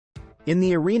In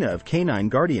the arena of canine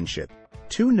guardianship,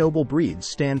 two noble breeds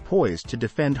stand poised to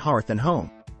defend hearth and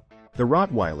home: the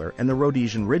Rottweiler and the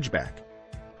Rhodesian Ridgeback.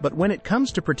 But when it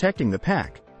comes to protecting the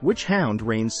pack, which hound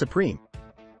reigns supreme?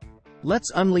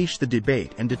 Let's unleash the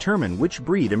debate and determine which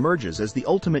breed emerges as the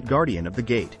ultimate guardian of the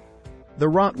gate. The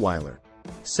Rottweiler,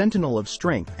 sentinel of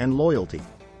strength and loyalty.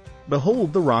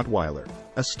 Behold the Rottweiler,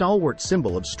 a stalwart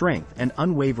symbol of strength and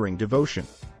unwavering devotion.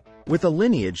 With a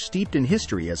lineage steeped in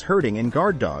history as herding and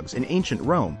guard dogs in ancient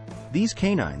Rome, these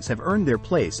canines have earned their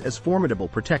place as formidable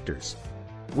protectors.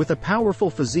 With a powerful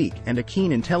physique and a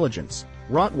keen intelligence,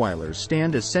 Rottweilers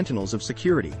stand as sentinels of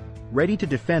security, ready to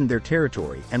defend their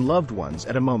territory and loved ones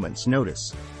at a moment's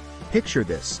notice. Picture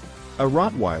this: a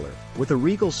Rottweiler, with a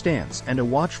regal stance and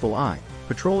a watchful eye,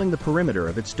 patrolling the perimeter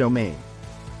of its domain.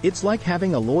 It's like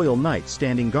having a loyal knight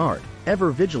standing guard, ever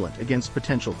vigilant against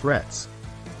potential threats.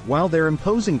 While their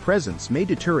imposing presence may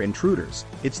deter intruders,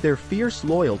 it's their fierce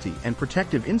loyalty and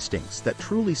protective instincts that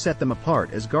truly set them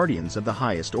apart as guardians of the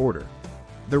highest order.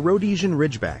 The Rhodesian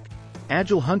Ridgeback,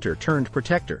 agile hunter turned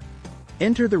protector.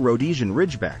 Enter the Rhodesian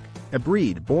Ridgeback, a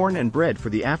breed born and bred for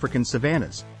the African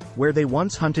savannas, where they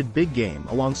once hunted big game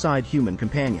alongside human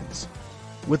companions.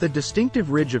 With a distinctive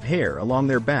ridge of hair along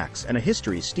their backs and a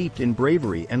history steeped in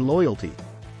bravery and loyalty,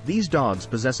 these dogs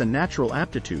possess a natural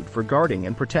aptitude for guarding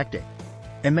and protecting.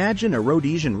 Imagine a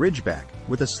Rhodesian Ridgeback,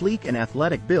 with a sleek and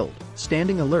athletic build,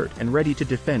 standing alert and ready to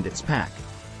defend its pack.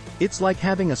 It's like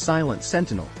having a silent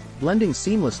sentinel, blending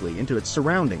seamlessly into its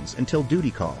surroundings until duty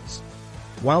calls.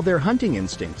 While their hunting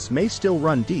instincts may still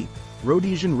run deep,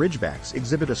 Rhodesian Ridgebacks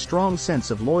exhibit a strong sense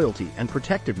of loyalty and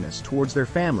protectiveness towards their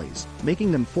families,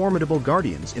 making them formidable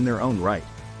guardians in their own right.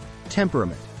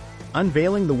 Temperament.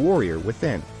 Unveiling the warrior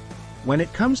within. When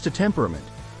it comes to temperament,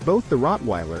 both the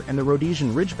Rottweiler and the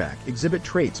Rhodesian Ridgeback exhibit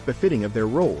traits befitting of their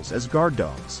roles as guard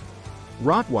dogs.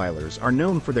 Rottweilers are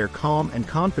known for their calm and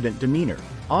confident demeanor,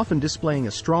 often displaying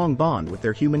a strong bond with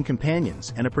their human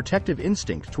companions and a protective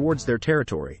instinct towards their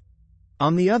territory.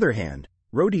 On the other hand,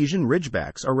 Rhodesian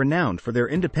Ridgebacks are renowned for their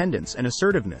independence and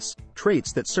assertiveness,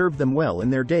 traits that served them well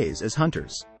in their days as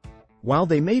hunters. While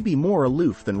they may be more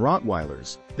aloof than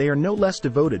Rottweilers, they are no less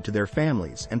devoted to their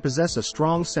families and possess a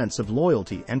strong sense of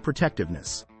loyalty and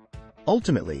protectiveness.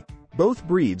 Ultimately, both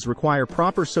breeds require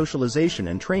proper socialization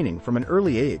and training from an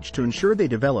early age to ensure they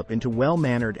develop into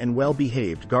well-mannered and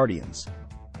well-behaved guardians.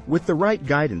 With the right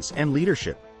guidance and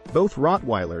leadership, both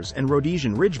Rottweilers and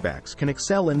Rhodesian Ridgebacks can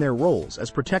excel in their roles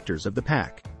as protectors of the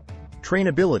pack.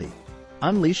 Trainability.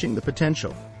 Unleashing the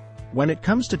potential. When it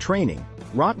comes to training,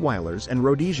 Rottweilers and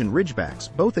Rhodesian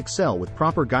Ridgebacks both excel with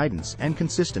proper guidance and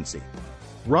consistency.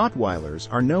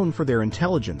 Rottweilers are known for their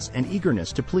intelligence and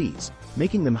eagerness to please,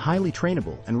 making them highly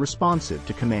trainable and responsive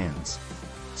to commands.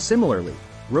 Similarly,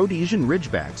 Rhodesian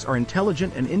Ridgebacks are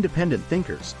intelligent and independent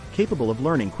thinkers, capable of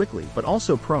learning quickly but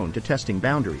also prone to testing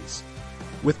boundaries.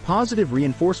 With positive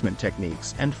reinforcement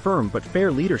techniques and firm but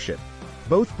fair leadership,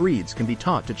 both breeds can be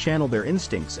taught to channel their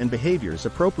instincts and behaviors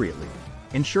appropriately,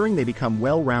 ensuring they become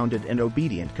well-rounded and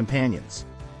obedient companions.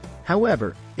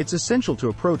 However, it's essential to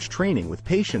approach training with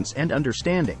patience and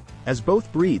understanding, as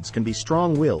both breeds can be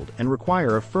strong-willed and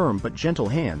require a firm but gentle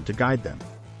hand to guide them.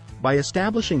 By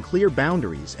establishing clear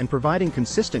boundaries and providing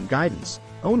consistent guidance,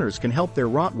 owners can help their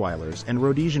Rottweilers and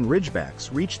Rhodesian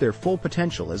Ridgebacks reach their full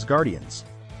potential as guardians.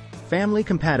 Family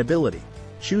compatibility.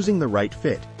 Choosing the right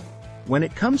fit. When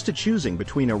it comes to choosing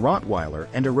between a Rottweiler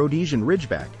and a Rhodesian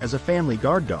Ridgeback as a family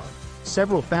guard dog,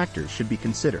 several factors should be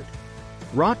considered.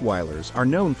 Rottweilers are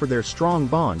known for their strong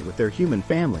bond with their human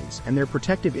families and their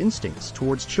protective instincts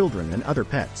towards children and other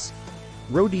pets.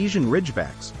 Rhodesian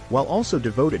Ridgebacks, while also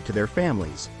devoted to their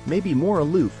families, may be more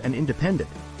aloof and independent,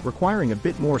 requiring a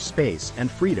bit more space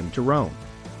and freedom to roam.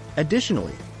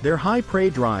 Additionally, their high prey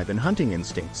drive and hunting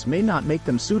instincts may not make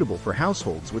them suitable for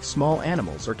households with small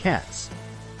animals or cats.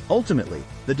 Ultimately,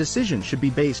 the decision should be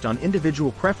based on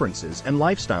individual preferences and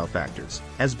lifestyle factors,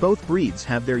 as both breeds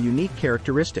have their unique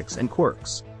characteristics and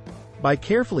quirks. By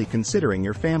carefully considering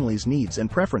your family's needs and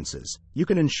preferences, you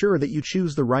can ensure that you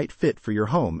choose the right fit for your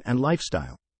home and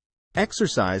lifestyle.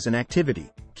 Exercise and activity,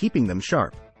 keeping them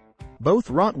sharp. Both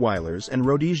Rottweilers and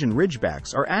Rhodesian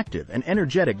Ridgebacks are active and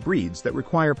energetic breeds that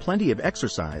require plenty of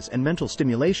exercise and mental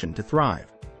stimulation to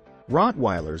thrive.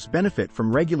 Rottweilers benefit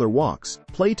from regular walks,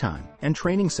 playtime, and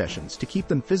training sessions to keep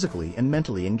them physically and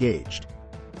mentally engaged.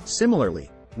 Similarly,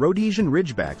 Rhodesian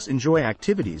Ridgebacks enjoy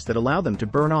activities that allow them to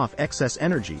burn off excess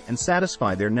energy and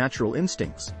satisfy their natural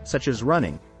instincts, such as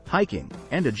running, hiking,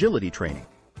 and agility training.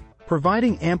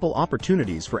 Providing ample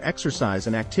opportunities for exercise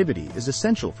and activity is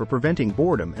essential for preventing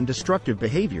boredom and destructive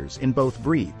behaviors in both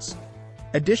breeds.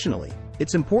 Additionally,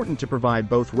 It's important to provide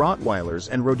both Rottweilers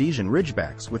and Rhodesian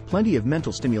Ridgebacks with plenty of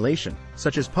mental stimulation,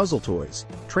 such as puzzle toys,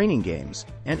 training games,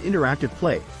 and interactive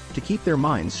play, to keep their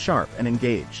minds sharp and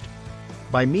engaged.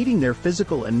 By meeting their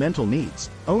physical and mental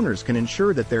needs, owners can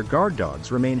ensure that their guard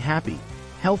dogs remain happy,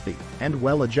 healthy, and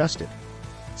well-adjusted.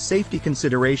 Safety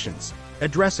considerations.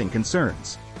 Addressing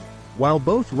concerns. While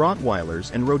both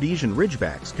Rottweilers and Rhodesian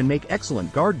Ridgebacks can make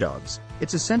excellent guard dogs,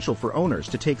 it's essential for owners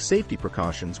to take safety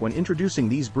precautions when introducing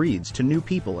these breeds to new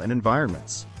people and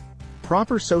environments.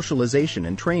 Proper socialization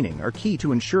and training are key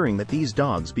to ensuring that these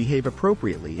dogs behave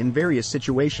appropriately in various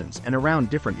situations and around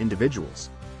different individuals.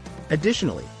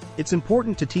 Additionally, it's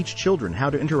important to teach children how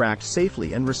to interact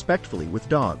safely and respectfully with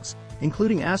dogs,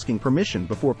 including asking permission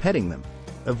before petting them,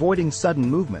 avoiding sudden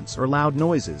movements or loud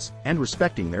noises, and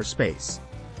respecting their space.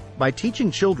 By teaching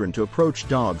children to approach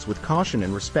dogs with caution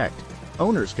and respect,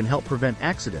 owners can help prevent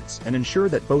accidents and ensure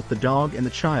that both the dog and the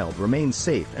child remain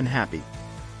safe and happy.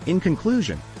 In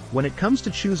conclusion, when it comes to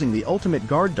choosing the ultimate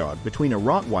guard dog between a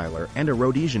Rottweiler and a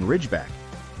Rhodesian Ridgeback,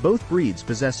 both breeds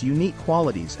possess unique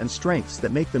qualities and strengths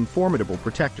that make them formidable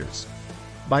protectors.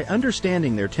 By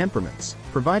understanding their temperaments,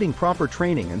 providing proper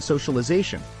training and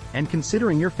socialization, and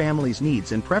considering your family's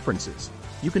needs and preferences,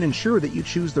 you can ensure that you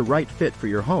choose the right fit for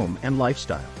your home and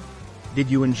lifestyle. Did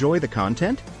you enjoy the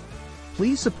content?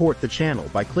 Please support the channel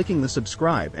by clicking the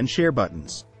subscribe and share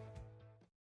buttons.